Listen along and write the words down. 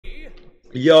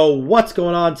Yo, what's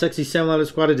going on, Sexy SamDaDude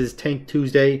Squad? It is Tank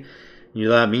Tuesday. You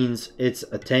know that means it's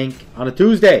a tank on a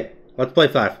Tuesday. Let's play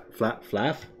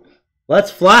Flaff. Let's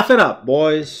flaff it up,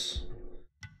 boys.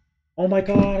 Oh my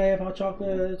god, I have hot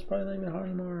chocolate. It's probably not even hot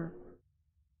anymore.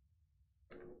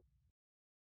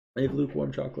 I have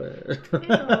lukewarm chocolate.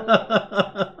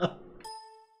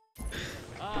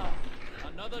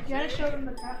 Yeah, show them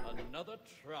the cup.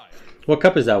 What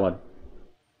cup is that one?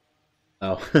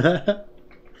 Oh.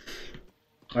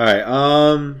 Alright,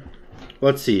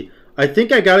 let's see. I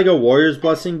think I gotta go Warrior's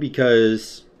Blessing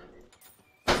because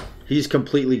he's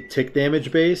completely tick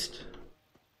damage based.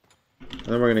 And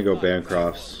then we're gonna go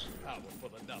Bancrofts.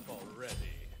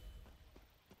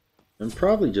 And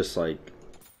probably just like,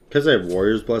 because I have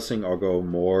Warrior's Blessing, I'll go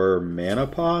more Mana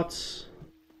Pots.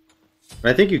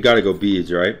 And I think you gotta go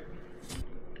Beads, right?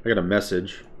 I got a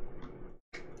message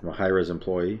from a high-res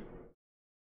employee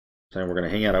saying we're gonna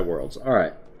hang out at Worlds.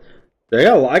 Alright.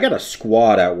 I got a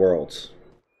squad at Worlds.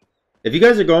 If you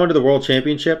guys are going to the World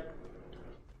Championship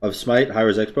of Smite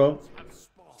High-Res Expo,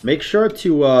 make sure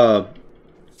to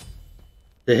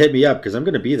hit me up because I'm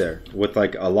going to be there with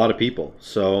like a lot of people.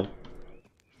 So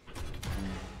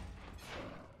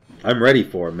I'm ready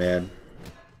for it, man.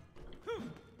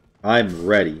 I'm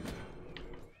ready.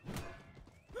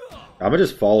 I'm going to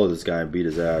just follow this guy and beat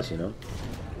his ass, you know?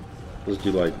 Just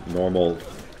do like normal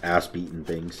ass-beating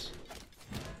things.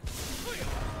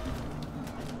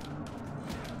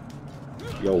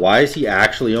 Yo, why is he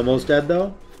actually almost dead,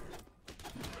 though?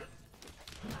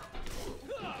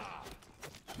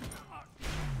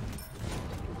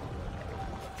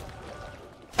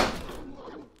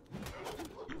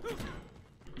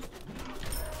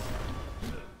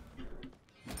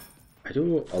 I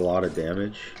do a lot of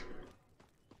damage.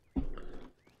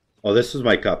 Oh, this is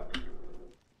my cup.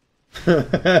 I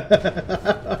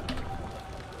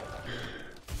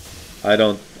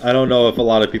don't know if a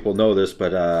lot of people know this,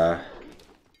 but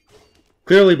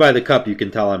clearly by the cup you can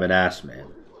tell I'm an ass man.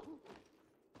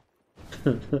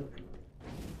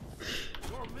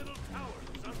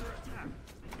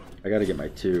 I gotta get my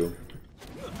 2.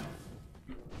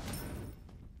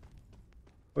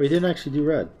 Oh, he didn't actually do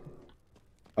red.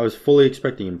 I was fully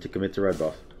expecting him to commit to red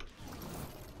buff.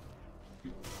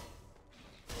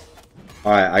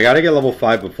 Alright, I gotta get level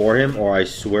 5 before him, or I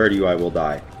swear to you I will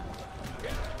die.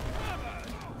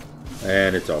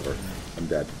 And it's over. I'm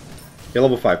dead. Get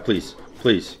level 5, please.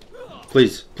 Please.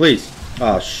 Please. Please.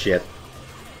 Oh, shit.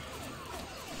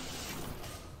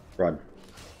 Run.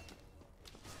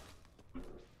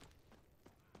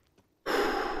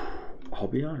 I'll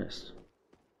be honest.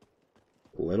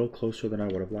 A little closer than I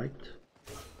would have liked.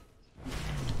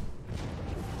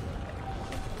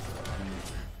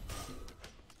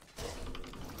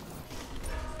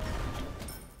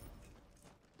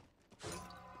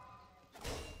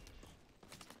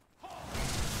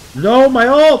 No, my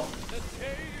ult!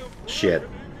 Shit.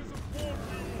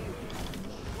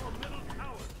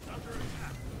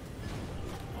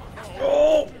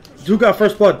 Oh! Dude got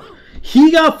first blood.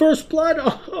 He got first blood!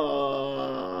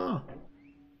 Oh.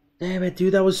 Damn it,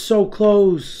 dude. That was so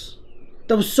close.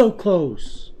 That was so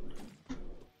close.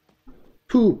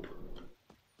 Poop.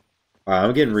 Alright,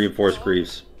 I'm getting reinforced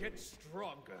Greaves.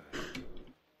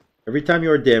 Every time you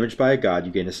are damaged by a god,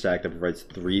 you gain a stack that provides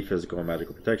 3 physical and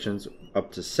magical protections,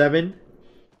 up to 7.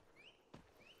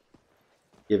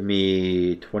 Give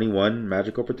me 21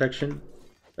 magical protection.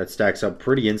 That stacks up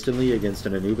pretty instantly against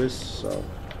an Anubis, so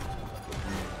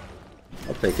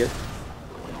I'll take it.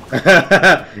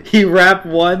 He wrapped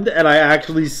 1 and I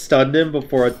actually stunned him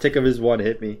before a tick of his 1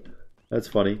 hit me. That's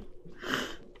funny.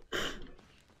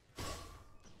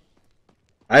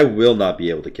 I will not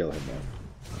be able to kill him though.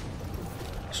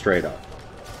 Straight up.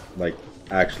 Like,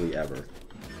 actually ever.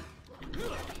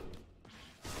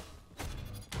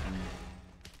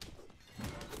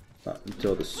 Not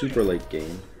until the super late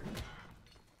game.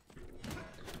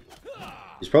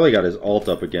 He's probably got his ult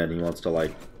up again. He wants to,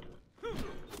 like,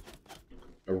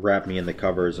 wrap me in the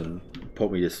covers and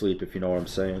put me to sleep, if you know what I'm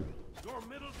saying.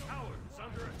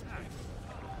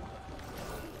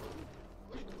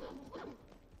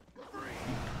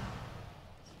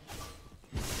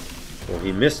 Well,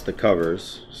 he missed the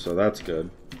covers, so that's good.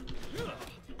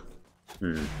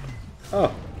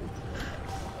 Oh.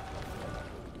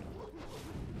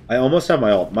 I almost have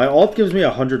my ult. My ult gives me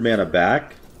 100 mana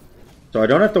back, so I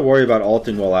don't have to worry about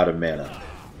ulting while out of mana.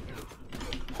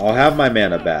 I'll have my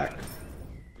mana back.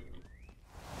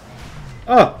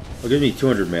 Oh! It'll give me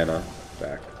 200 mana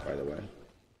back, by the way.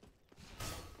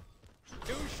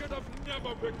 You should have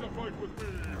never picked a fight with me.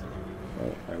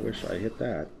 Oh, I wish I hit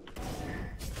that.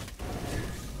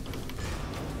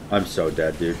 I'm so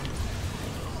dead, dude.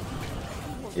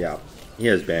 Yeah, he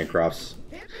has Bancrofts.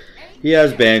 He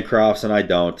has Bancrofts and I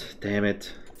don't. Damn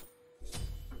it.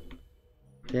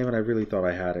 Damn it, I really thought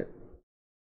I had it.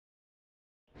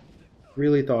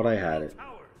 Really thought I had it.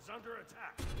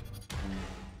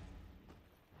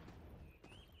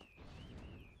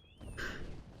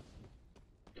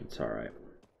 It's alright.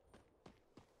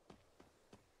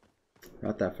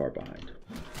 Not that far behind.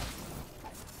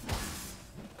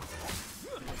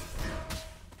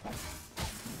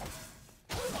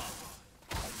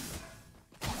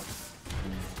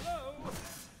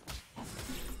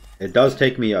 It does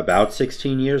take me about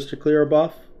 16 years to clear a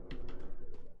buff.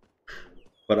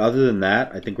 But other than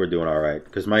that, I think we're doing alright.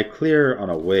 Because my clear on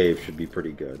a wave should be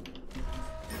pretty good.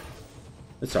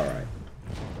 It's alright.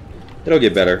 It'll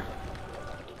get better.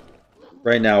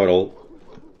 Right now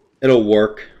it'll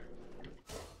work.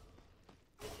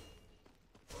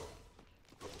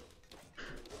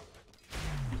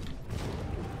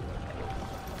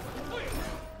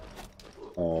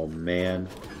 Oh man.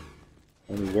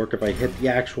 Only work if I hit the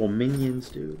actual minions,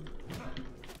 dude.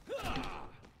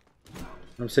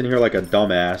 I'm sitting here like a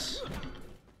dumbass.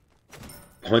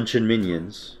 Punching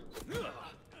minions.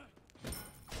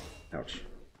 Ouch.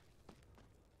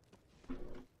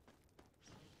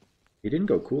 He didn't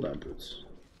go cooldown boots,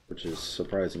 which is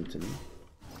surprising to me.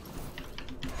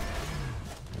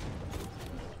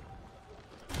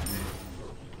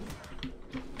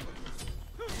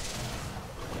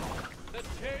 The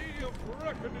day of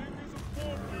reckoning is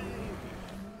upon you.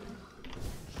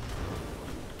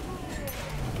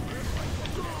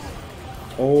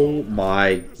 Oh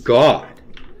my god.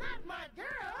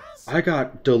 I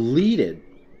got deleted.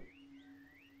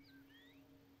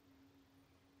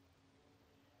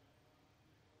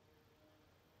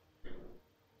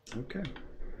 Okay.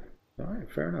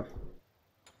 Alright, fair enough.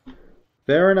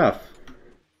 Fair enough.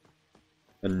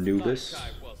 Anubis.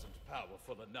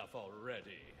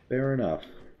 Fair enough.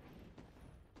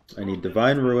 I need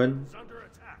Divine Ruin.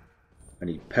 I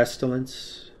need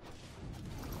Pestilence.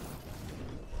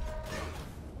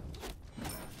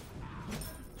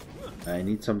 I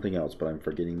need something else, but I'm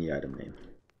forgetting the item name.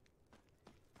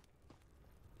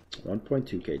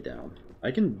 1.2k down.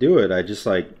 I can do it, I just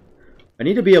like... I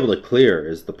need to be able to clear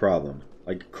is the problem.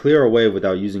 Like, clear a wave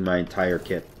without using my entire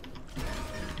kit.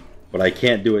 But I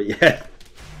can't do it yet.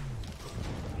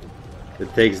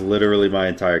 It takes literally my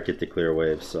entire kit to clear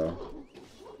waves, so...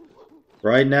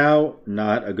 Right now,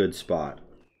 not a good spot.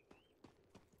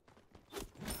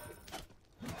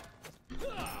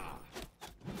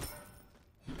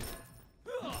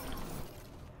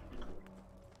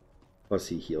 Plus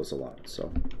he heals a lot,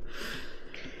 so...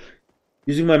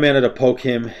 Using my mana to poke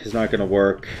him is not going to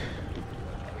work.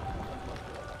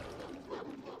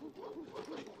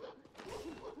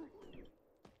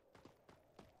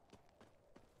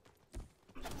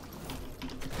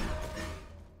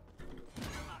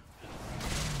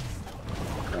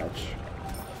 Ouch.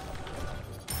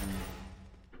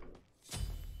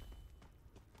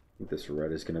 I think this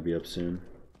red is going to be up soon.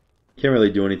 Can't really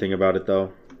do anything about it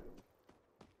though.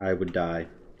 I would die.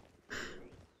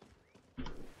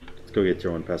 Let's go get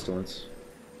Throw-in Pestilence.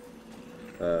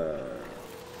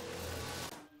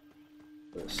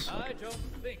 This.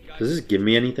 Okay. Does this give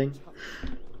me anything?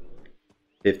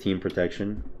 15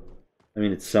 protection. I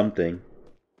mean, it's something.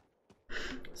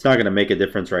 It's not going to make a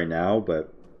difference right now,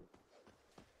 but...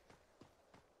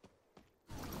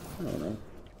 I don't know.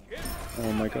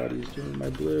 Oh my god, he's doing my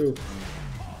blue.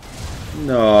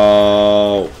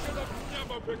 No!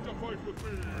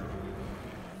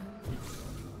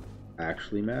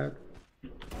 Actually mad?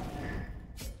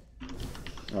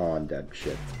 Oh, I'm dead.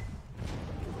 Shit.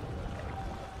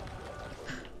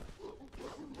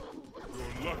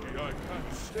 You're lucky I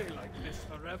can't stay like this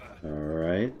forever.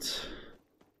 Alright.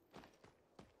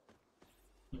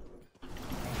 I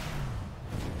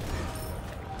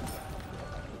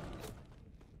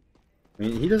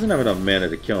mean, he doesn't have enough mana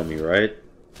to kill me, right?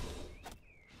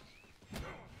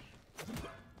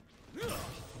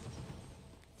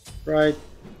 Right?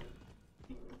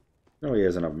 No, he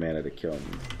has enough mana to kill me.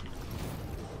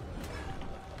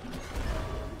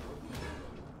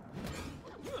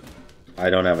 I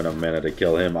don't have enough mana to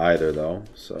kill him either, though,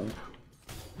 so...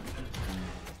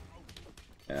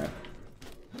 Yeah.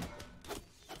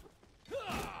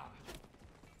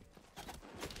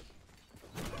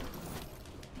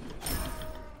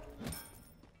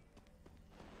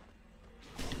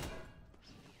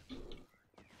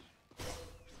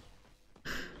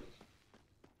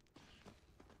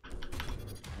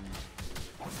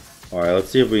 Alright, let's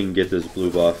see if we can get this blue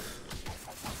buff.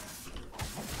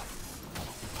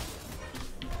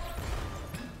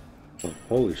 Oh,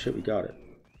 holy shit, we got it.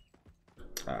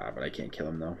 Ah, but I can't kill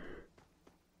him though.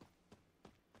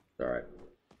 It's alright.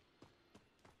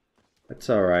 That's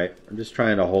alright. I'm just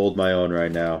trying to hold my own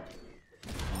right now.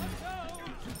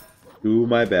 Do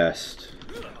my best.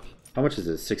 How much is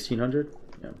it? 1,600?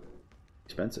 Yeah.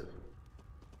 Expensive.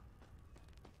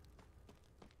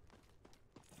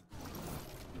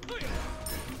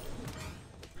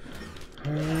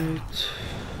 Alright.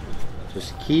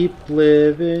 Just keep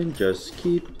living. Just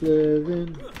keep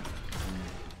living.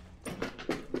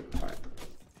 Alright.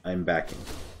 I'm backing.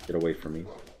 Get away from me.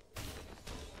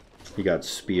 He got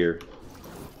spear.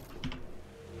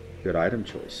 Good item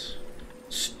choice.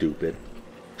 Stupid.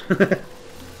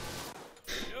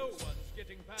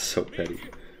 So petty.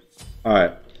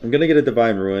 Alright. I'm gonna get a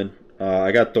Divine Ruin.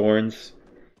 I got Thorns.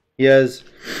 He has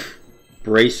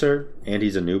Bracer and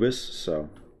he's Anubis, so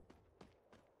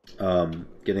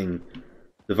getting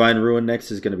Divine Ruin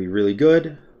next is going to be really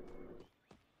good.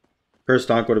 Curse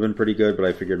Stonk would have been pretty good, but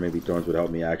I figured maybe Thorns would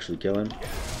help me actually kill him.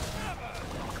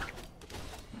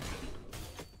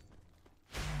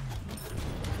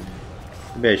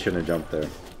 Maybe I shouldn't have jumped there.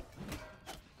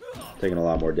 Taking a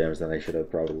lot more damage than I should have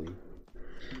probably.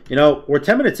 You know, we're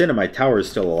 10 minutes in and my tower is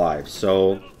still alive,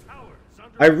 so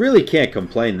I really can't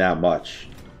complain that much.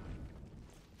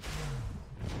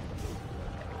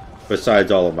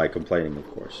 Besides all of my complaining, of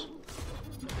course.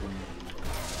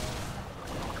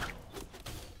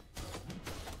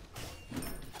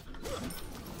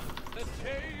 The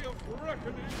day of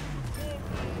reckoning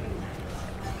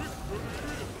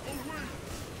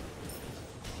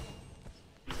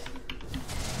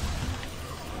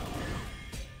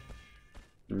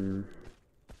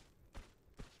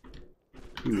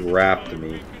He wrapped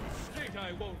me.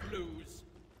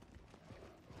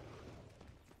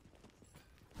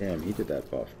 Damn, he did that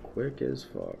buff quick as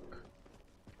fuck.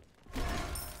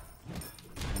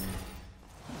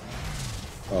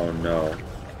 Oh no.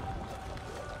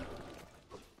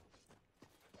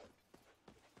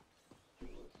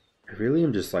 I really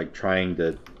am just like trying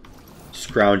to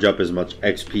scrounge up as much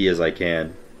XP as I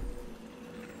can.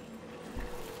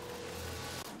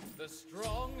 The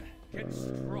strong get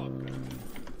stronger.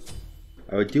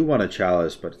 I do want a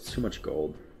chalice, but it's too much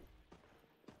gold.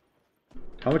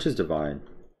 How much is divine?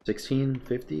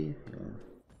 1650? Yeah.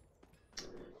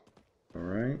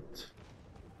 Alright.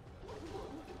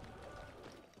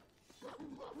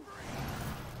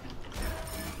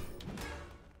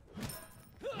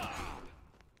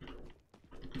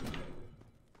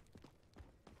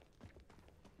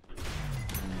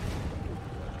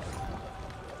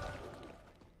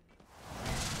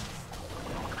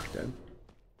 Dead.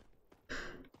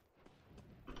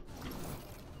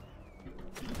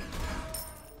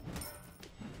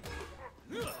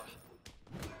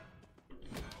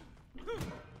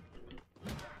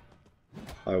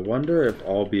 I wonder if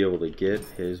I'll be able to get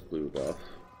his blue buff.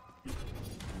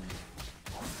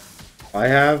 I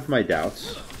have my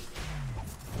doubts.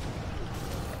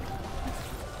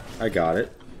 I got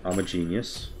it. I'm a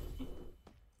genius.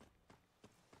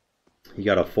 He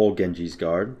got a full Genji's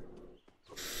guard.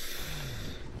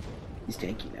 He's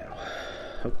tanky now.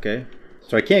 Okay.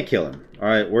 So I can't kill him.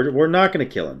 Alright, we're not going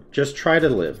to kill him. Just try to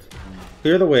live.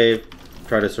 Clear the wave.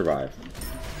 Try to survive.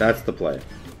 That's the play.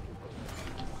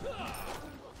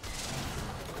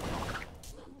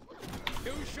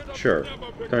 Sure.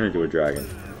 Turn into a dragon.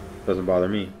 Doesn't bother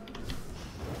me.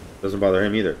 Doesn't bother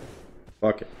him either.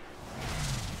 Fuck it.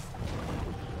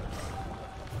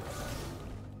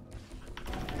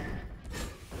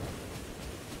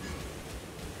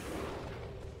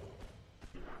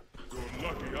 You're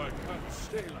lucky I can't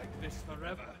stay like this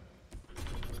forever.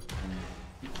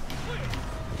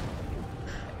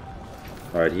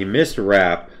 Alright, he missed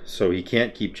wrap, so he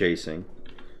can't keep chasing.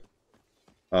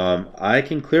 I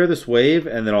can clear this wave,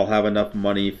 and then I'll have enough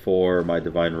money for my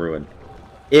Divine Ruin.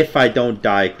 If I don't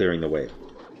die clearing the wave.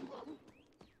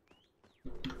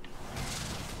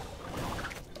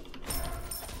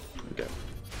 Okay.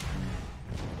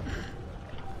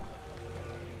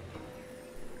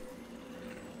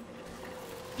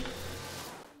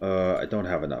 I don't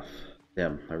have enough.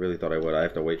 Damn, I really thought I would. I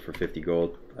have to wait for 50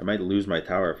 gold. I might lose my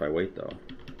tower if I wait, though.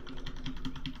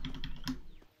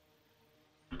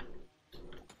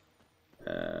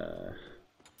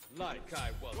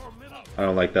 I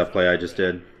don't like that play I just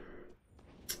did.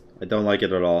 I don't like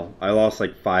it at all. I lost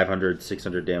like 500,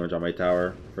 600 damage on my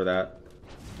tower for that.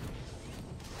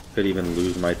 Could even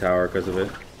lose my tower because of it.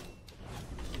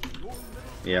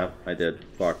 Yeah, I did.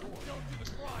 Fuck.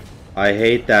 I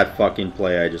hate that fucking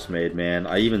play I just made, man.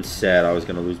 I even said I was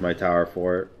going to lose my tower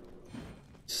for it.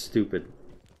 Stupid.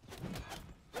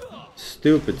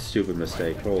 Stupid, stupid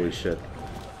mistake. Holy shit.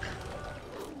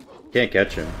 Can't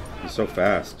catch him. He's so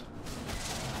fast.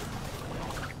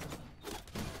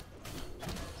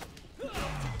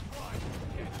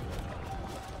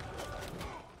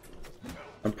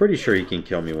 I'm pretty sure he can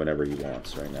kill me whenever he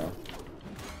wants right now.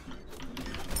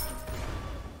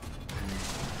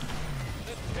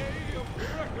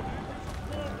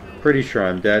 Pretty sure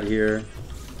I'm dead here.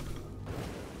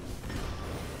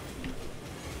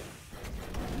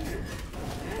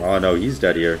 Oh no, he's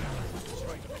dead here.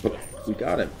 Oh, we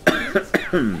got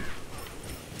him.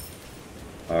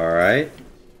 Alright.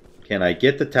 Can I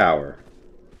get the tower?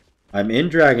 I'm in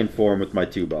dragon form with my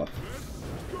 2 buff.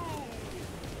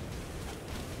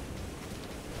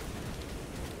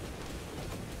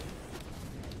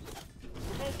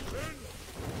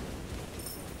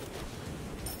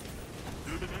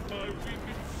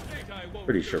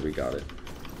 Pretty sure we got it.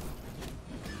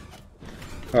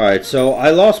 Alright, so I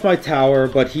lost my tower,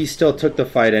 but he still took the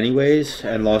fight anyways,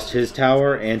 and lost his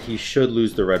tower, and he should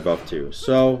lose the red buff too.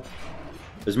 So,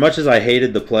 as much as I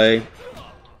hated the play,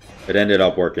 it ended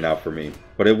up working out for me.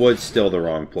 But it was still the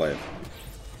wrong play.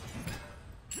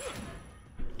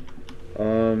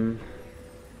 Okay.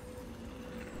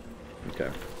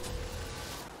 I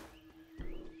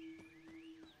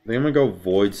think I'm gonna go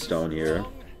Void Stone here.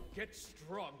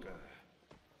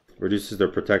 Reduces their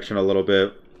protection a little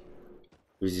bit.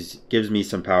 Gives me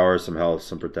some power, some health,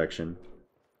 some protection.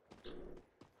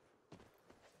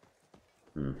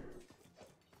 He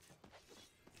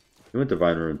went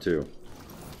Divine Rune too.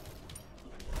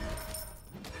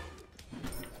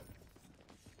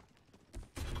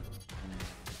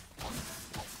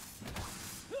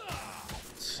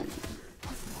 Let's see.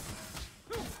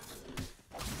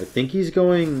 I think he's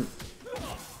going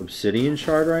Obsidian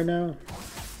Shard right now.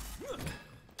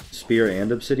 Spear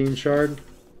and Obsidian Shard.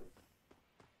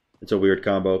 It's a weird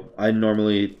combo. I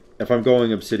normally, if I'm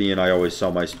going Obsidian, I always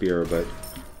sell my Spear, but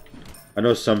I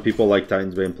know some people like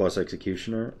Titan's Bane plus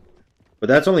Executioner. But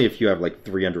that's only if you have like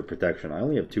 300 protection. I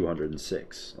only have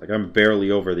 206. Like, I'm barely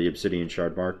over the Obsidian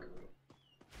Shard mark.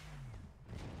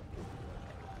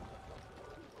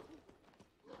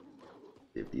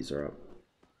 See if these are up.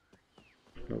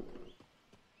 Nope.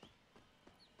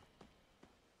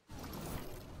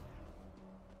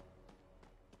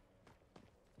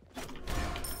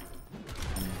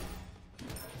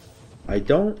 I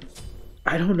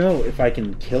don't know if I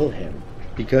can kill him,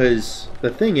 because the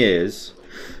thing is,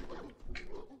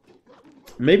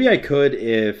 maybe I could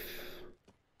if...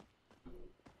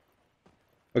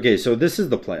 Okay, so this is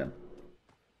the plan.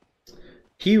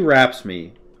 He wraps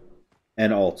me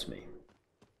and ults me.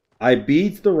 I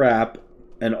beat the wrap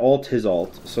and ult his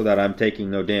ult so that I'm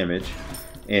taking no damage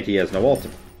and he has no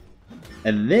ultimate.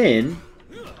 And then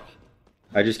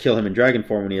I just kill him in dragon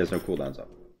form when he has no cooldowns up.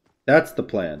 That's the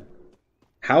plan.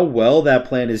 How well that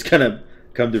plan is going to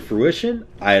come to fruition,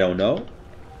 I don't know.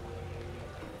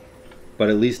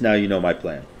 But at least now you know my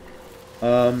plan.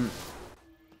 I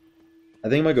think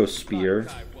I'm going to go Spear.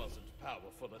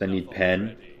 I need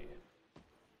Pen.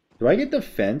 Do I get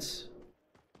Defense?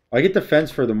 I get Defense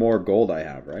for the more gold I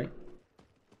have, right?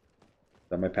 Is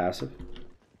that my passive?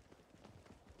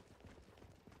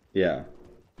 Yeah.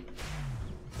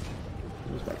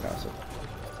 Where's my passive?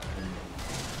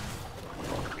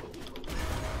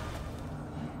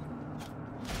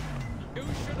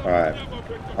 Alright.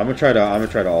 I'm gonna try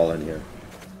to all in here.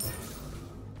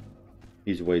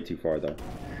 He's way too far though.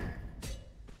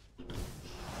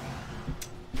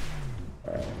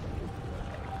 Alright.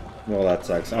 Well, that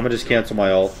sucks. I'm gonna just cancel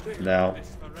my ult now.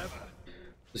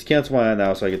 Just cancel my ult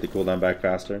now so I get the cooldown back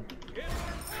faster.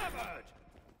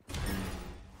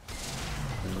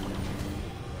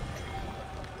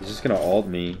 He's just gonna ult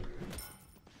me.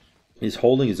 He's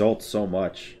holding his ult so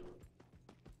much.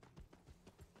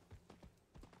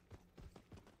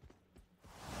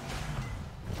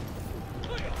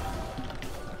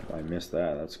 I missed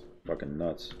that. That's fucking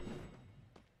nuts.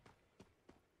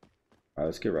 Alright,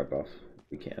 let's get red buff.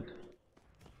 We can.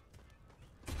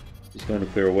 He's going to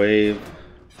clear a wave.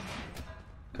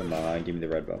 Come on, give me the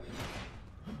red buff.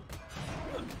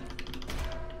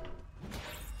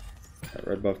 That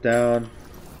red buff down.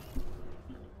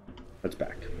 That's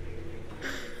back.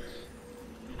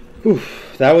 Whew,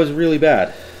 that was really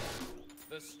bad.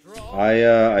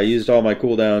 I used all my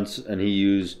cooldowns and he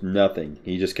used nothing.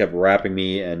 He just kept wrapping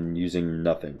me and using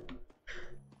nothing.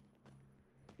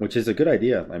 Which is a good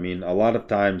idea. I mean, a lot of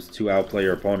times to outplay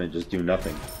your opponent, just do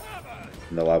nothing.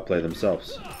 And they'll outplay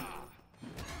themselves.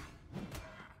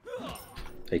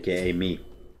 AKA me.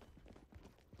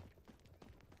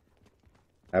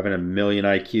 Having a million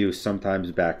IQ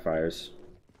sometimes backfires.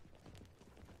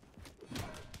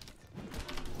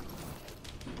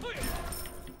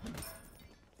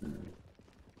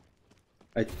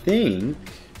 I think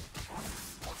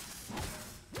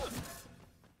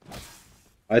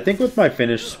with my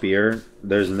finished spear,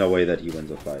 there's no way that he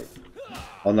wins a fight.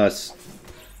 Unless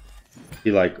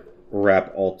he like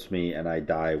wrap ults me and I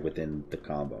die within the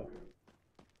combo.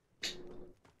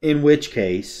 In which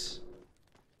case,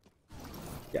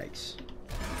 yikes.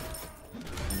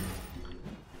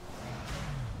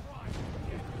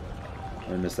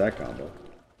 I missed that combo.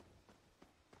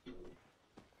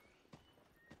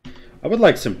 I would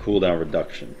like some cooldown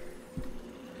reduction.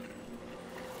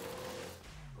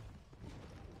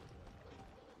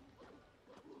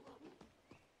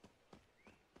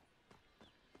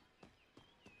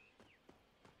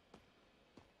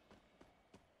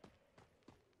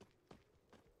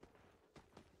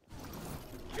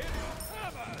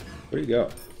 Where'd he go?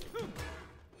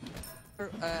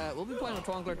 We'll be playing with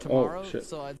Twinkler tomorrow, Oh, shit.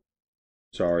 so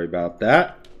Sorry about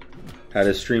that. Had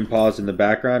a stream pause in the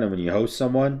background, and when you host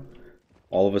someone,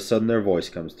 all of a sudden their voice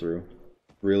comes through.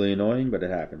 Really annoying, but it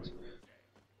happens.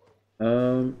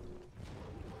 Let's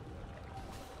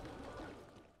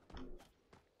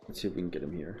see if we can get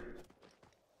him here.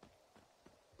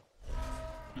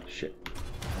 Shit.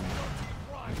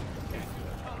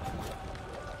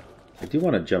 I do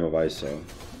want a Gem of Ice, though.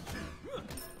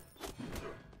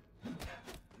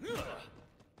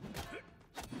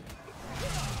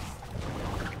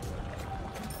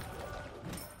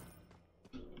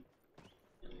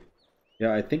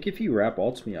 Yeah, I think if he wrap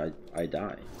ults me, I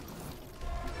die.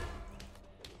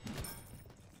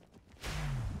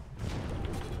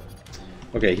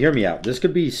 Okay, hear me out. This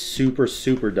could be super,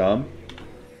 super dumb.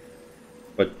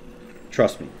 But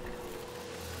trust me.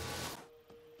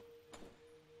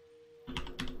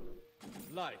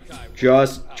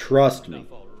 Just trust me.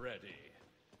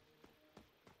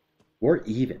 We're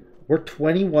even. We're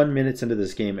 21 minutes into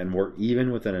this game and we're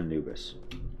even with an Anubis.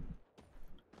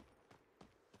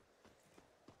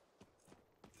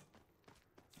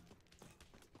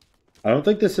 I don't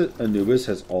think this Anubis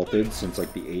has ulted since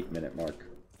like the 8-minute mark.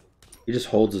 He just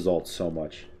holds his ult so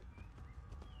much.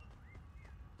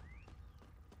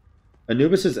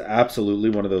 Anubis is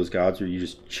absolutely one of those gods where you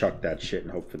just chuck that shit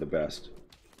and hope for the best.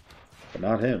 But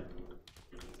not him.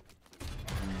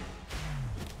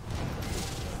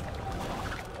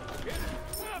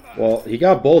 Well, he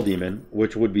got Bull Demon,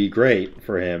 which would be great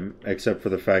for him, except for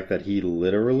the fact that he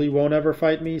literally won't ever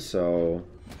fight me, so...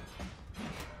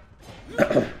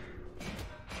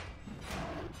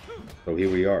 So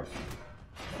here we are,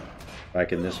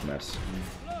 back in this mess.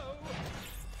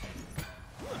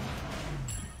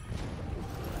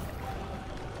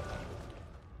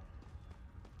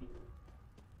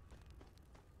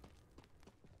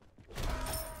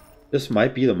 This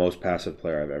might be the most passive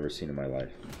player I've ever seen in my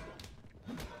life.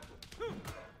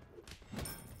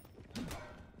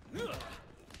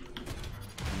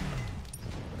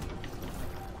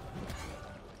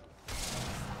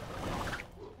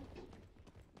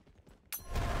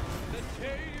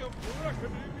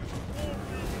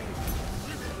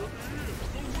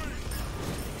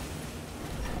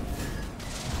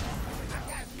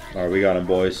 Alright, we got him,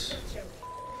 boys.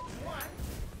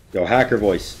 Yo, hacker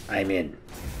voice, I'm in.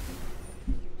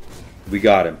 We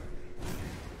got him.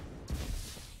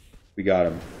 We got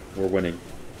him. We're winning.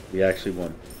 We actually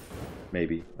won.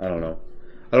 Maybe. I don't know.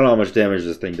 I don't know how much damage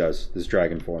this thing does, this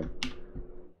dragon form.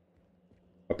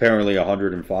 Apparently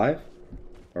 105?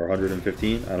 Or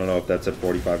 115? I don't know if that's at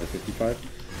 45 or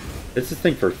 55. It's this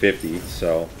thing for 50,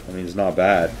 so, I mean, it's not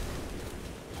bad.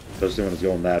 Especially when it's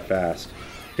going that fast.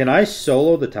 Can I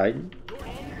solo the Titan?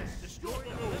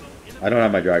 I don't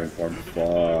have my dragon form.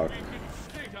 Fuck.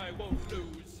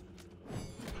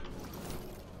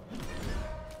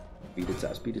 Beat its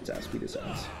ass, beat its ass, beat its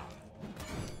ass.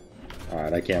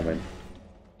 Alright, I can't win.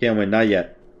 Can't win, not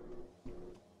yet.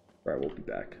 Alright, we'll be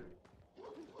back.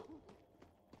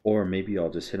 Or maybe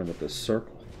I'll just hit him with a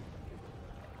circle.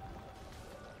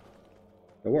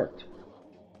 It worked.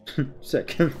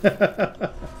 Sick.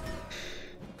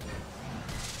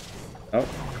 Oh.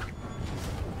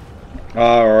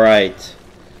 Alright.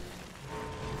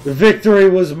 The victory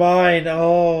was mine.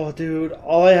 Oh, dude.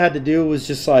 All I had to do was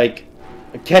just, like,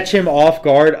 catch him off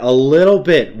guard a little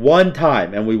bit. One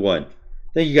time, and we won.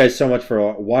 Thank you guys so much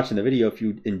for watching the video. If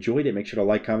you enjoyed it, make sure to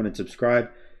like, comment, and subscribe.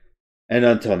 And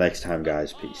until next time,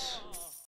 guys, peace.